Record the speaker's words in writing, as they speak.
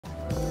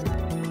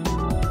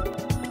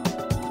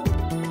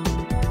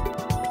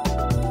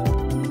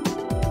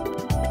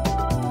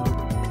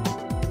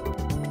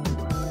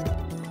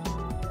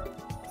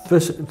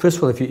First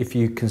of all, if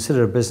you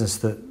consider a business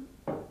that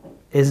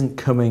isn't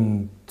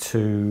coming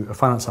to a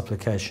finance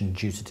application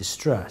due to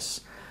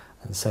distress,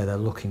 and say they're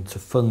looking to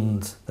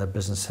fund their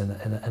business in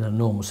a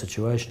normal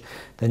situation,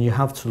 then you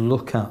have to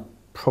look at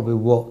probably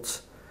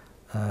what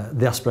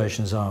the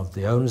aspirations are of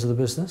the owners of the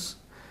business.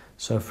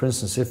 So for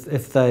instance,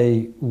 if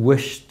they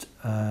wished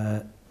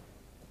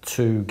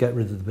to get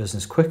rid of the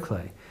business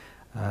quickly,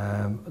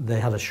 they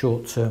had a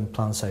short-term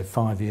plan, say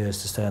 5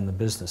 years to stay in the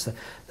business,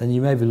 then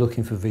you may be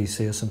looking for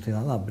VC or something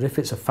like that. But if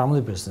it's a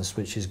family business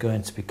which is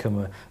going to become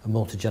a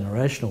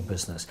multi-generational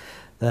business,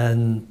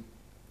 then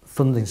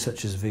funding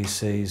such as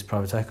VCs,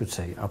 private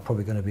equity, are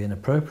probably going to be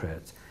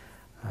inappropriate.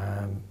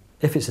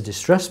 If it's a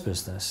distressed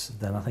business,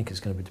 then I think it's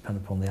going to be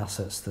dependent upon the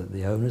assets that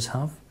the owners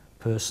have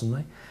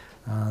personally,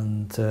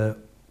 and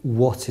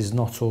what is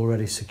not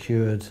already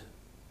secured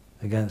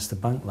against a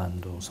bank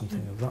lend or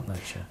something of that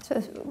nature.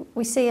 So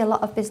we see a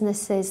lot of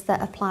businesses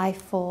that apply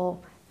for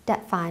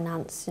debt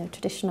finance,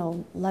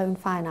 traditional loan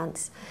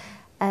finance,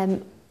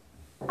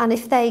 and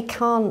if they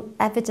can't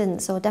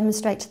evidence or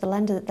demonstrate to the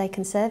lender that they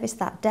can service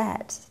that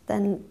debt,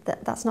 then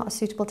that's not a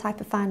suitable type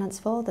of finance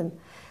for them.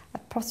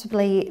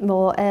 Possibly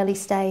more early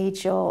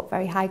stage or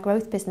very high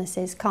growth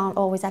businesses can't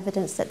always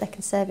evidence that they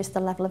can service the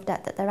level of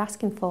debt that they're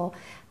asking for,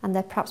 and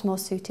they're perhaps more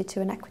suited to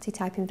an equity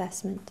type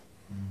investment.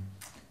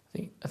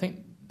 I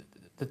think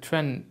the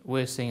trend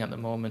we're seeing at the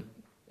moment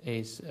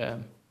is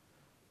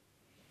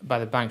by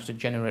the banks to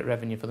generate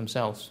revenue for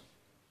themselves,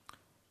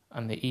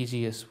 and the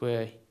easiest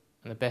way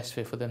and the best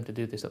way for them to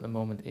do this at the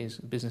moment is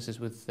businesses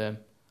with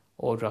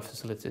overdraft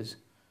facilities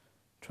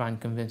try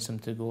and convince them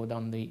to go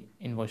down the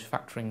invoice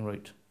factoring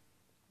route,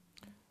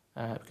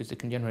 because they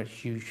can generate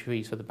huge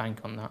fees for the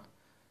bank on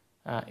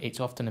that. It's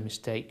often a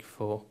mistake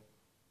for,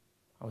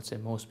 I would say,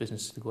 most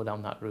businesses to go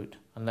down that route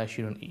unless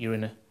you're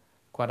in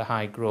quite a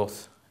high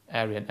growth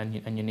area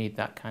and you need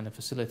that kind of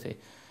facility.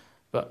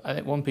 But I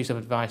think one piece of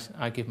advice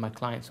I give my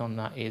clients on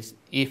that is,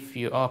 if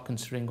you are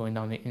considering going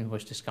down the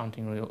invoice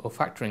discounting route or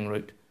factoring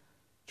route,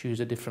 choose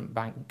a different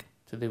bank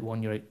to the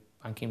one you're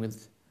banking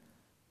with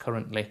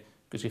currently,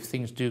 because if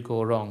things do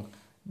go wrong,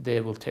 they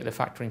will take the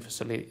factoring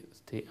facility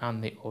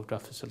and the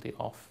overdraft facility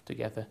off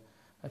together.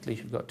 At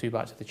least you've got two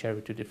bites of the cherry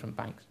with two different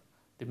banks.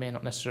 They may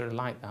not necessarily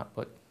like that,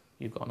 but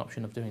you've got an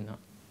option of doing that.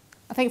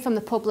 I think from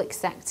the public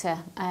sector,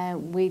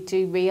 we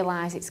do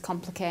realise it's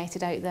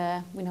complicated out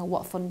there. We know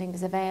what funding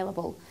is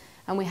available,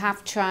 and we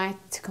have tried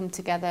to come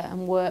together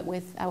and work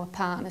with our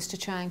partners to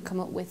try and come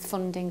up with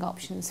funding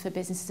options for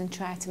businesses and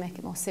try to make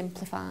it more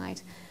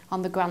simplified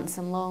on the grants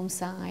and loans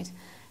side.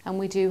 And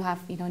we do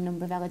have, a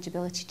number of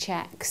eligibility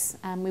checks,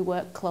 and we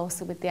work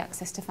closely with the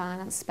access to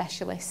finance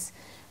specialists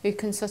who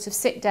can sort of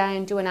sit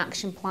down, do an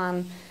action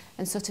plan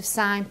and sort of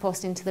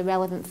signpost into the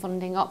relevant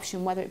funding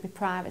option, whether it be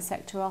private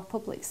sector or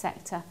public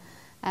sector.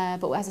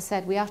 But as I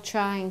said, we are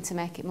trying to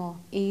make it more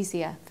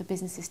easier for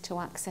businesses to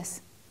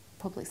access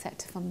public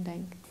sector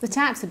funding. The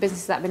types of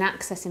businesses that have been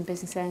accessing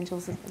Business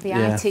Angels, the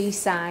IT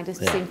side has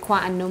seen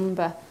quite a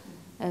number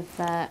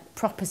of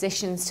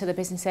propositions to the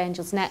Business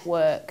Angels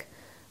network.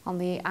 On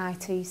the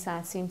IT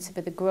side seems to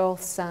be the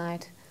growth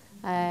side,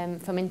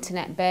 from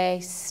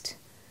internet-based,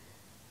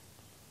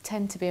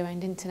 tend to be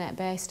around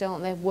internet-based,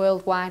 don't they?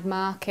 Worldwide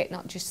market,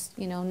 not just,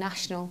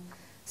 national.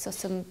 So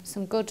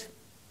some good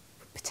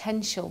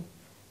potential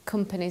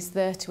companies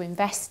there to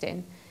invest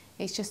in.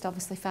 It's just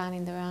obviously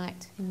finding the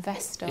right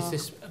investor. Is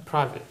this a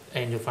private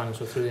angel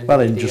finance or through the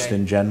Well, just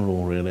in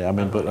general, really. I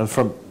mean, but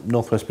from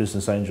Northwest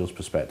Business Angels'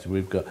 perspective,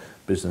 we've got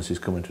businesses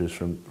coming to us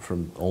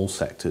from all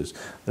sectors.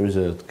 There is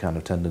a kind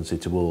of tendency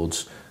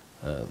towards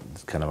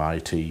kind of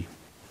IT.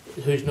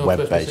 Who's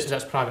Northwest Business?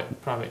 That's private.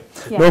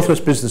 Yeah.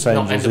 Northwest Business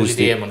Angels not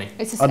NWDA money.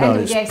 It's a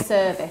NWDA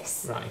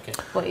service, right? Okay.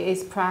 But it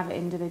is private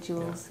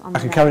individuals. I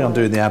can carry on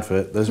doing the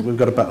advert. We've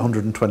got about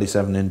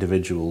 127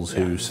 individuals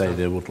who say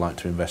they would like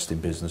to invest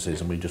in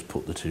businesses, and we just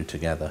put the two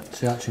together.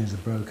 So you're actually as a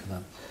broker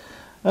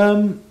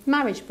then?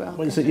 Marriage broker.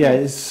 Well,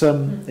 it's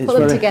put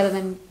them together,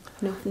 then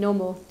no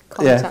more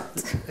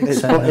contact.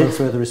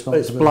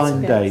 It's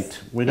blind date.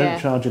 Yes. We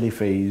don't charge any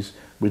fees.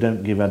 We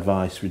don't give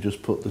advice. We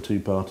just put the two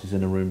parties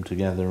in a room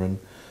together and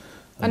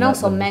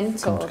also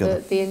mentor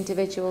the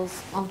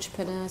individuals,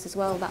 entrepreneurs as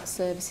well. That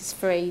service is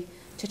free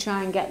to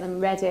try and get them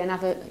ready and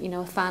have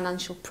a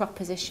financial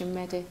proposition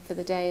ready for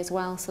the day as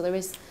well. So there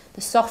is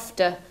the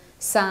softer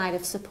side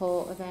of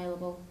support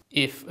available.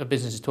 If a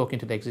business is talking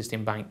to the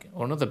existing bank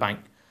or another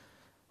bank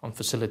on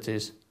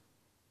facilities,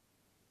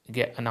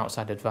 get an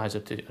outside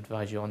advisor to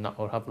advise you on that,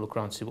 or have a look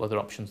around, see what other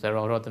options there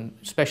are, rather than,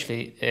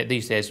 especially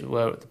these days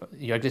where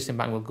your existing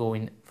bank will go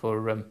in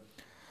for an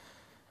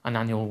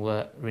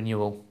annual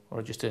renewal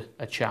or just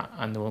a chat,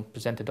 and they will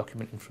present a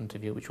document in front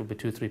of you which will be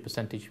 2-3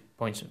 percentage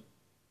points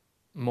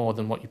more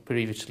than what you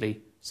previously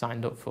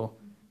signed up for.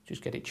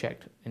 Just get it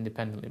checked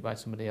independently by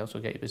somebody else, or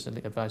get your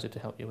business advisor to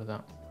help you with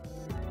that.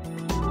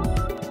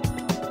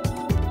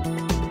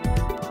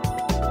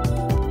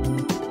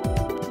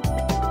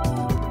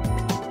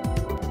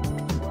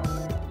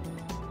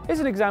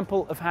 Here's an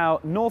example of how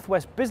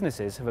Northwest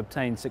businesses have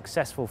obtained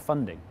successful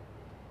funding.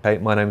 Hey,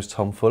 my name's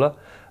Tom Fuller.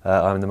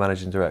 I'm the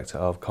Managing Director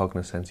of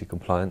Cognoscenti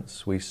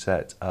Compliance. We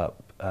set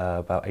up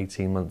about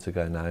 18 months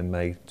ago now, in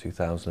May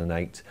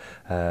 2008,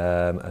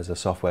 as a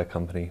software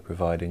company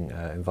providing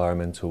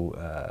environmental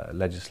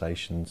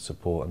legislation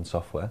support and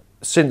software.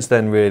 Since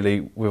then,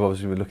 really, we've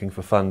obviously been looking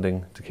for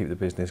funding to keep the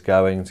business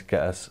going, to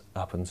get us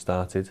up and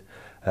started.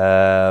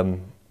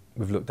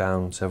 We've looked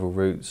down several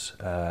routes,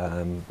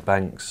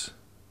 banks,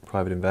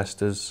 private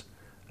investors,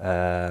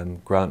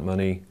 grant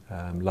money,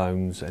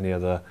 loans, any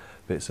other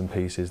bits and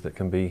pieces that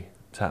can be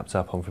tapped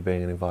up on for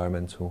being an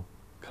environmental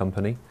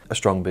company. A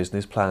strong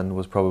business plan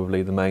was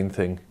probably the main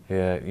thing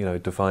here, you know,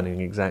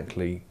 defining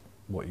exactly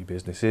what your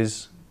business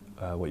is,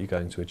 what you're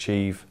going to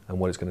achieve, and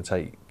what it's going to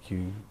take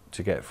you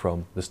to get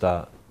from the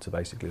start to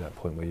basically that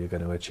point where you're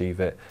going to achieve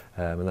it.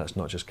 And that's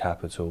not just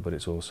capital, but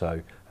it's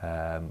also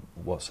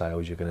what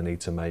sales you're going to need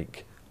to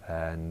make,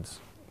 and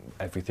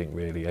everything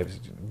really,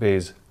 be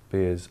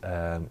as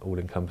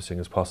all-encompassing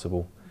as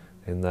possible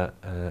in that,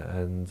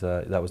 and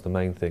that was the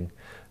main thing.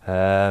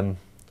 And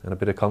a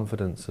bit of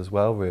confidence as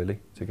well, really,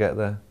 to get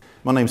there.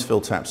 My name's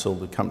Phil Tapsell,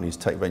 the company's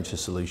Tech Venture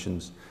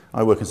Solutions.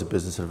 I work as a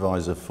business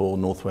advisor for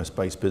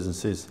Northwest-based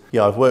businesses.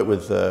 Yeah, I've worked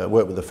with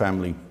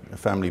a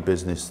family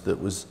business that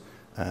was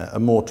a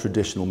more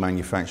traditional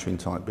manufacturing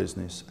type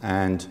business,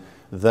 and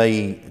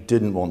they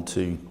didn't want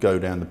to go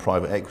down the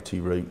private equity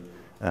route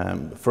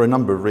for a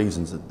number of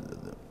reasons.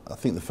 I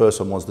think the first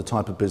one was the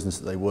type of business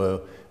that they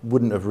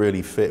wouldn't have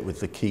really fit with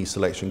the key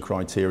selection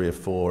criteria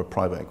for a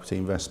private equity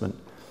investment.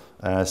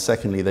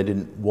 Secondly, they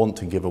didn't want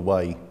to give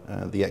away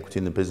the equity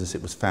in the business.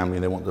 It was family,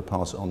 and they wanted to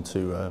pass it on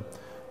to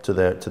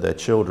their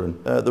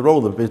children. The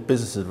role of the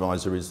business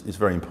advisor is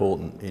very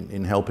important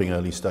in helping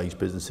early stage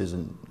businesses,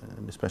 and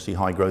especially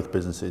high growth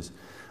businesses.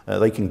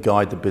 They can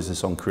guide the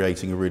business on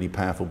creating a really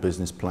powerful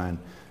business plan,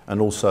 and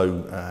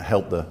also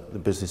help the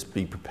business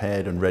be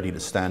prepared and ready to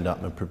stand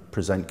up and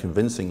present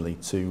convincingly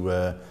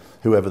to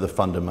whoever the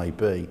funder may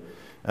be.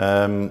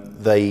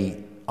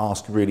 They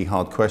ask really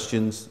hard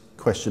questions,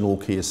 question all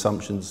key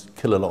assumptions,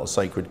 kill a lot of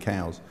sacred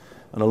cows,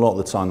 and a lot of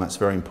the time that's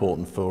very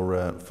important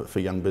for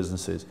young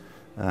businesses,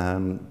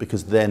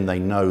 because then they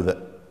know that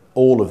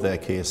all of their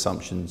key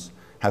assumptions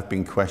have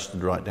been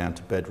questioned right down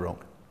to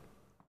bedrock.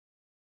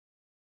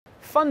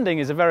 Funding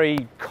is a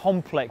very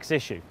complex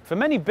issue. For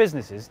many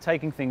businesses,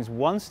 taking things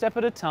one step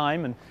at a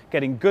time and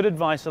getting good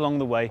advice along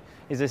the way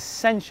is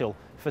essential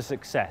for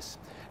success.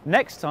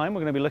 Next time,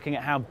 we're going to be looking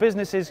at how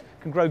businesses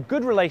can grow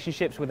good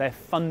relationships with their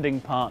funding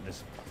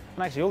partners.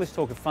 And actually, all this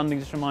talk of funding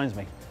just reminds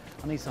me,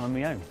 I need some of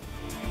my own.